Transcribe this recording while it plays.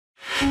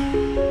Hey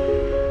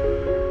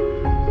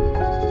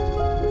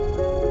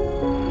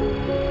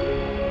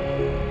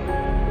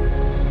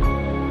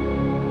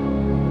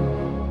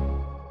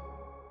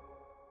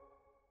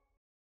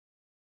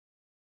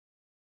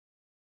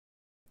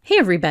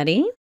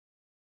everybody!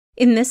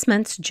 In this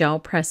month's gel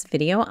press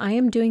video, I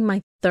am doing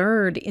my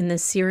third in the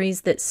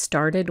series that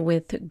started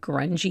with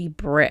Grungy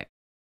brick.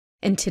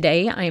 And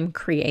today I am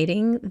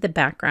creating the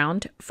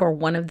background for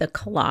one of the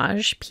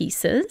collage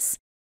pieces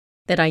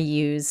that I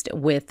used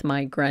with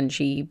my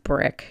Grungy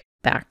brick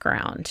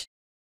background.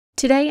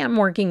 Today I'm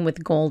working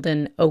with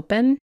Golden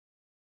Open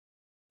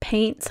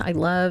paints. I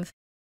love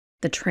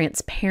the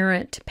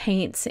transparent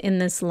paints in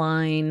this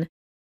line.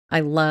 I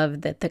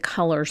love that the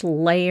colors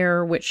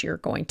layer, which you're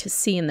going to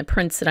see in the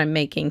prints that I'm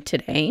making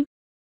today.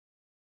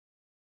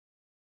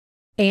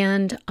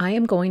 And I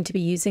am going to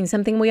be using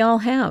something we all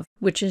have,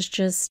 which is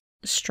just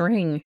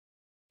string.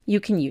 You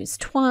can use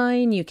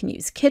twine, you can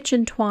use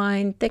kitchen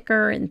twine,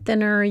 thicker and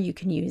thinner, you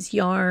can use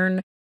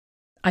yarn.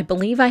 I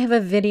believe I have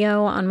a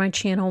video on my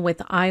channel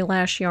with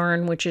eyelash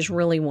yarn, which is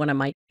really one of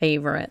my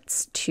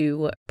favorites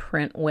to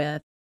print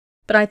with.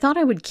 But I thought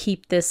I would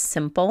keep this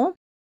simple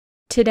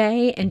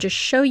today and just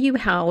show you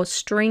how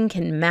string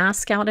can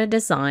mask out a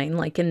design.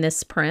 Like in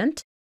this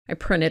print, I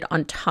printed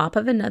on top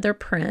of another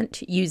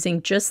print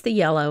using just the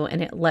yellow,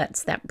 and it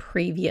lets that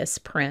previous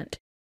print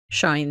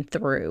shine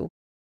through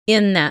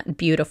in that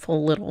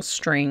beautiful little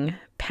string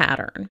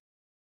pattern.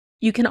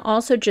 You can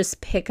also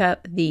just pick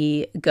up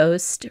the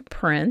ghost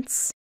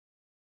prints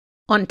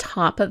on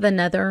top of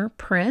another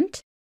print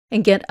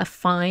and get a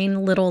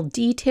fine little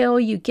detail.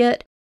 You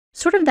get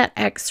sort of that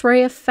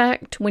x-ray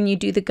effect when you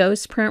do the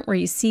ghost print, where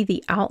you see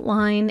the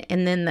outline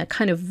and then the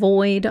kind of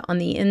void on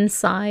the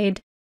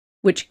inside,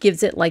 which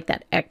gives it like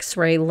that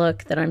x-ray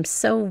look that I'm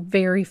so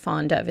very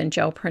fond of in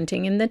gel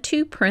printing. And the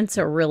two prints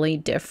are really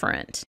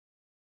different.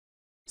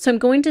 So I'm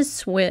going to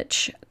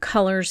switch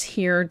colors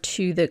here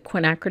to the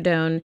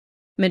quinacridone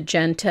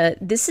magenta.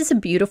 This is a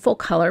beautiful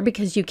color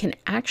because you can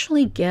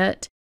actually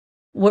get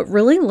what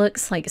really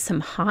looks like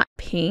some hot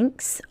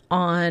pinks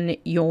on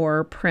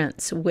your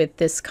prints with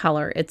this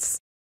color.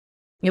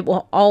 It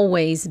will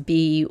always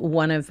be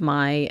one of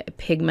my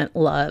pigment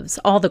loves,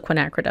 all the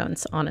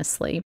quinacridones,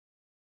 honestly.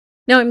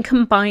 Now I'm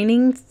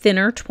combining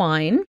thinner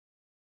twine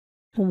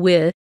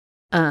with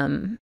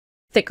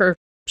thicker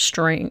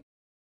string.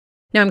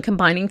 Now I'm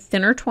combining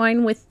thinner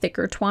twine with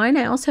thicker twine.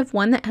 I also have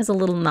one that has a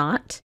little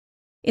knot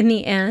in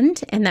the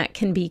end, and that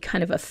can be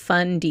kind of a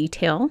fun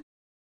detail.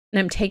 And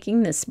I'm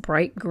taking this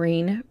bright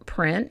green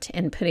print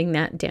and putting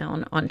that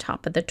down on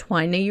top of the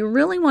twine. Now you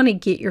really want to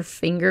get your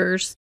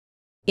fingers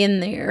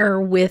in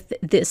there with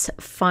this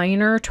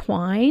finer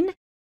twine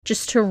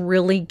just to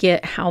really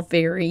get how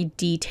very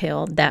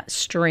detailed that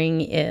string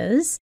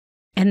is.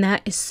 And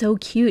that is so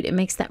cute. It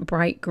makes that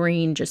bright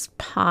green just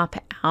pop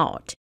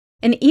out.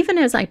 And even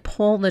as I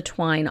pull the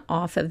twine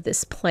off of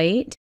this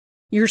plate,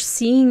 you're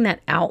seeing that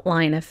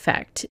outline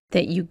effect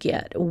that you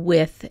get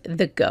with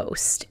the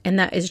ghost. And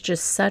that is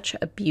just such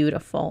a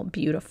beautiful,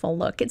 beautiful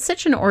look. It's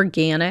such an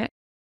organic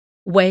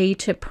way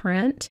to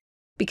print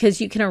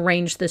because you can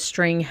arrange the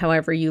string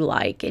however you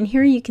like. And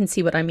here you can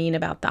see what I mean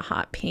about the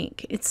hot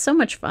pink. It's so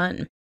much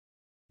fun.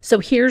 So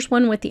here's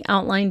one with the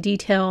outline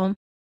detail.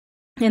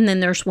 And then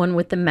there's one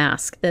with the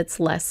mask that's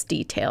less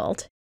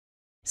detailed.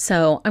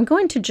 So I'm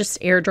going to just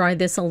air dry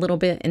this a little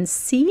bit and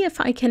see if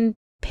I can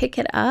pick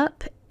it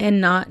up and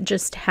not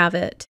just have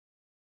it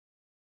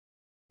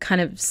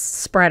kind of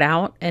spread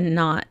out and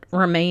not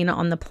remain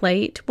on the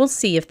plate. We'll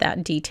see if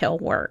that detail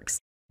works.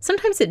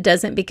 Sometimes it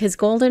doesn't because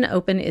Golden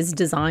Open is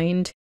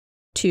designed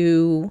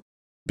to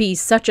be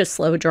such a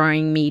slow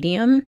drying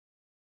medium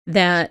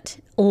that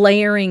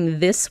layering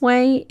this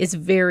way is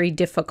very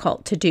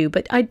difficult to do.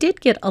 But I did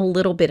get a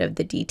little bit of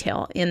the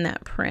detail in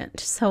that print,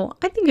 so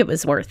I think it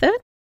was worth it.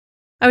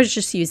 I was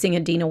just using a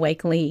Dina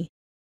Wakley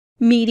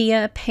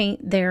media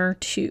paint there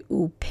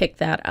to pick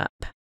that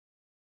up.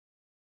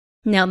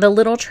 Now the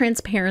little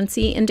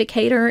transparency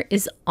indicator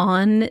is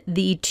on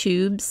the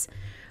tubes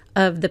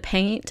of the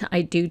paint.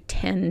 I do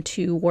tend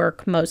to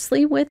work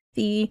mostly with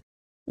the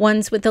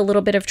ones with a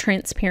little bit of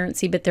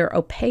transparency, but their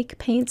opaque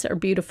paints are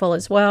beautiful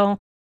as well,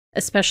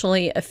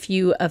 especially a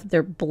few of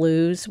their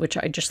blues, which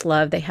I just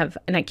love. They have,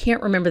 and I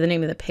can't remember the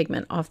name of the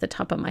pigment off the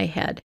top of my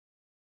head,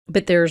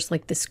 but there's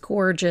like this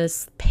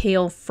gorgeous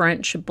pale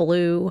French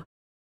blue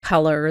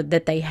color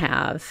that they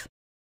have.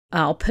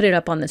 I'll put it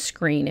up on the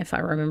screen if I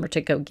remember to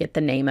go get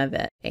the name of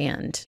it,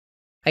 and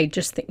I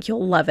just think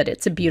you'll love it.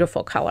 It's a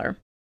beautiful color.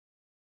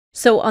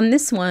 So on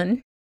this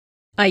one,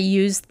 I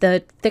used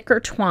the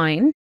thicker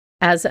twine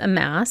as a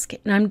mask,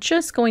 and I'm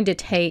just going to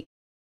take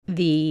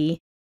the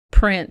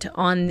print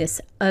on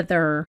this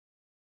other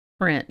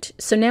print.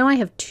 So now I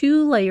have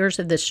two layers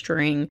of the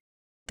string,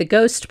 the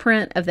ghost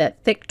print of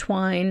that thick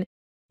twine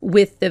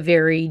with the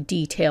very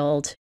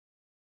detailed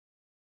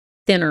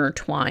thinner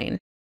twine.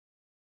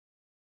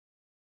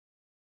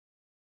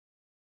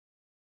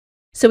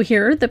 So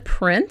here are the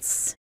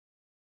prints.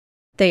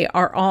 They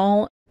are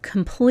all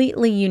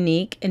completely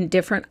unique and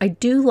different. I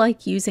do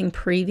like using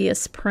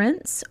previous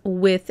prints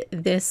with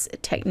this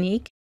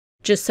technique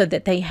just so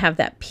that they have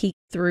that peek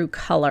through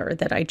color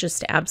that I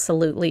just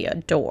absolutely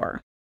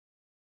adore.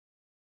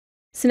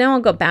 So now I'll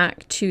go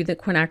back to the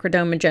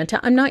quinacridone magenta.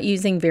 I'm not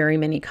using very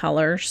many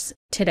colors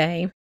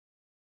today.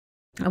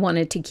 I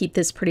wanted to keep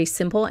this pretty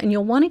simple, and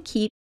you'll want to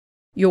keep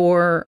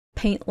your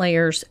paint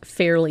layers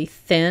fairly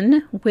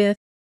thin with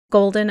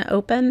Golden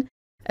Open.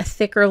 A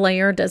thicker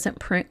layer doesn't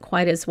print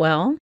quite as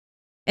well.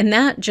 And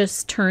that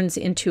just turns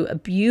into a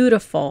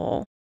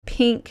beautiful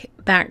pink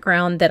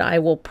background that I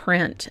will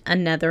print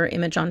another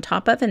image on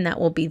top of, and that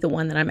will be the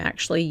one that I'm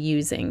actually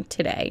using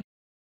today.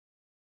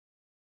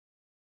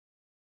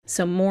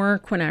 So more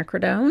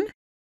quinacridone.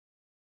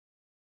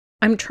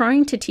 I'm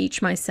trying to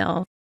teach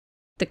myself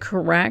the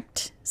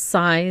correct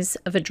size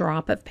of a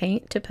drop of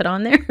paint to put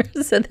on there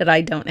so that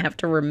I don't have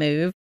to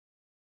remove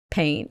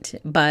paint.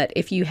 But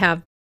if you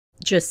have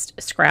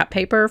just scrap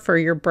paper for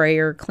your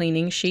brayer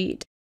cleaning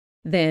sheet,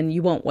 then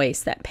you won't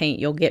waste that paint.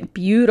 You'll get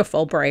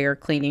beautiful brayer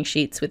cleaning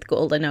sheets with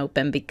Golden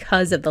Open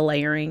because of the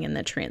layering and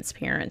the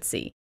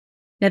transparency.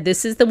 Now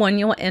this is the one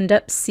you'll end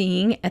up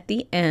seeing at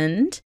the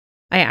end.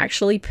 I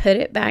actually put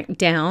it back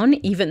down.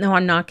 Even though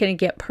I'm not going to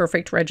get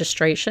perfect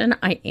registration,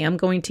 I am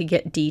going to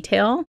get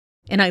detail.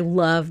 And I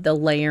love the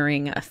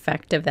layering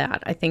effect of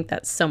that. I think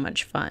that's so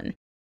much fun.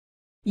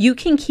 You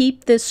can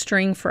keep this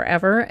string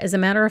forever. As a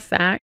matter of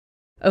fact,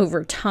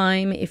 over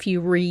time, if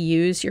you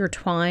reuse your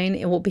twine,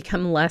 it will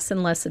become less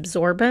and less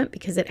absorbent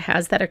because it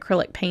has that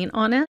acrylic paint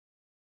on it.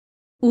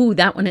 Ooh,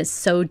 that one is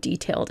so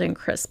detailed and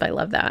crisp. I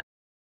love that.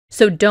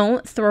 So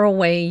don't throw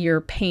away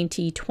your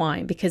painty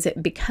twine because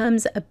it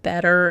becomes a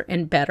better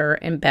and better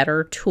and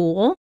better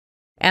tool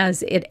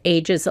as it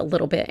ages a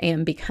little bit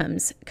and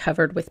becomes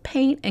covered with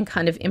paint and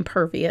kind of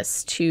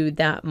impervious to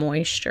that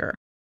moisture.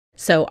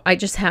 So I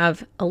just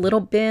have a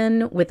little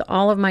bin with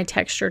all of my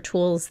texture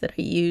tools that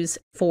I use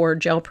for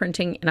gel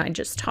printing, and I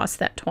just toss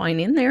that twine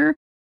in there.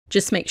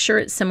 Just make sure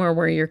it's somewhere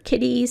where your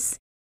kitties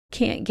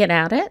can't get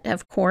at it,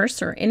 of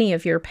course, or any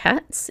of your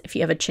pets. If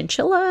you have a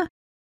chinchilla,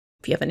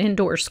 if you have an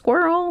indoor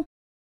squirrel,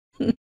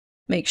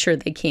 make sure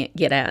they can't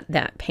get at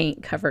that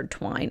paint-covered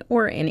twine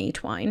or any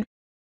twine.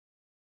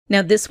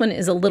 Now this one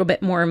is a little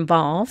bit more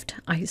involved.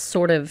 I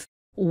sort of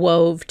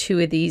wove two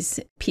of these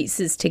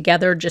pieces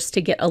together just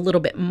to get a little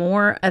bit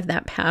more of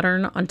that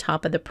pattern on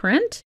top of the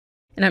print.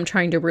 And I'm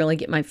trying to really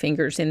get my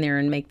fingers in there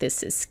and make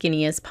this as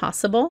skinny as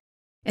possible.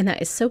 And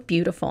that is so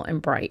beautiful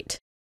and bright.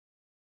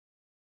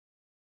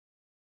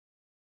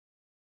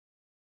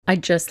 I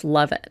just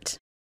love it.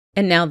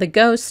 And now the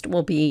ghost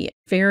will be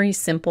very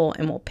simple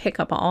and will pick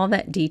up all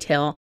that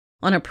detail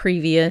on a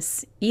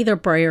previous either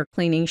brayer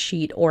cleaning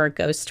sheet or a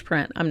ghost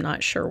print. I'm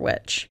not sure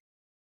which.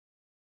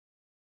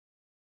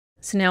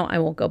 So now I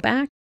will go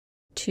back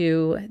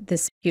to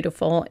this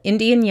beautiful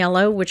Indian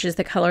yellow, which is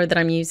the color that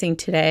I'm using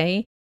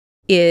today.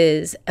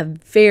 Is a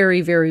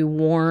very, very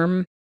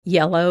warm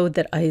yellow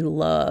that I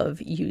love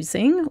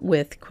using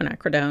with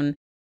quinacridone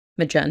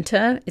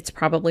magenta. It's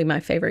probably my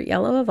favorite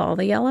yellow of all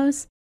the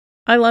yellows.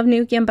 I love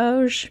New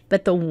Gamboge,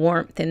 but the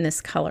warmth in this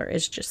color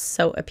is just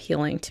so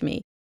appealing to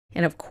me.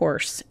 And of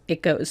course,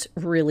 it goes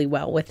really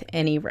well with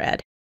any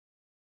red.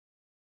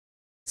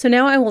 So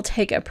now I will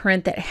take a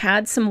print that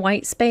had some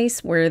white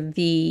space where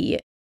the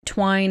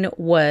twine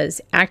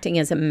was acting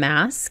as a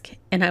mask,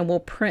 and I will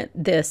print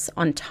this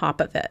on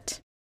top of it.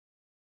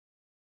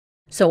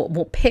 So it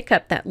will pick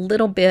up that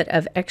little bit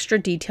of extra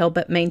detail,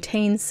 but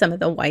maintain some of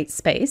the white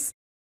space.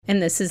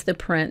 And this is the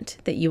print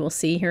that you will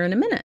see here in a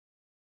minute.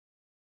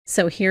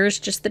 So here's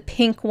just the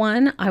pink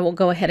one. I will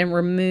go ahead and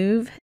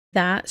remove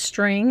that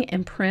string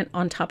and print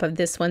on top of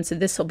this one. So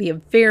this will be a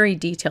very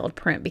detailed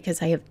print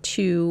because I have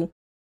two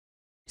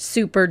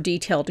super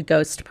detailed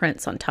ghost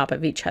prints on top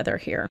of each other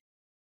here.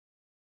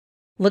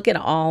 Look at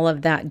all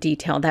of that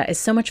detail. That is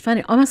so much fun.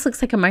 It almost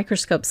looks like a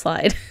microscope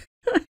slide.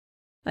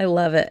 I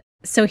love it.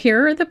 So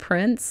here are the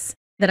prints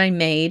that I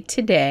made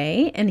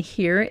today. And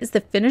here is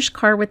the finished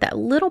card with that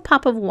little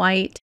pop of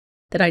white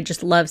that I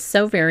just love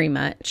so very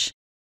much.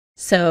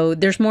 So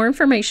there's more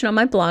information on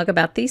my blog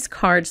about these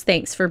cards.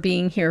 Thanks for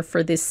being here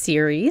for this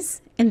series,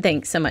 and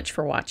thanks so much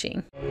for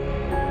watching.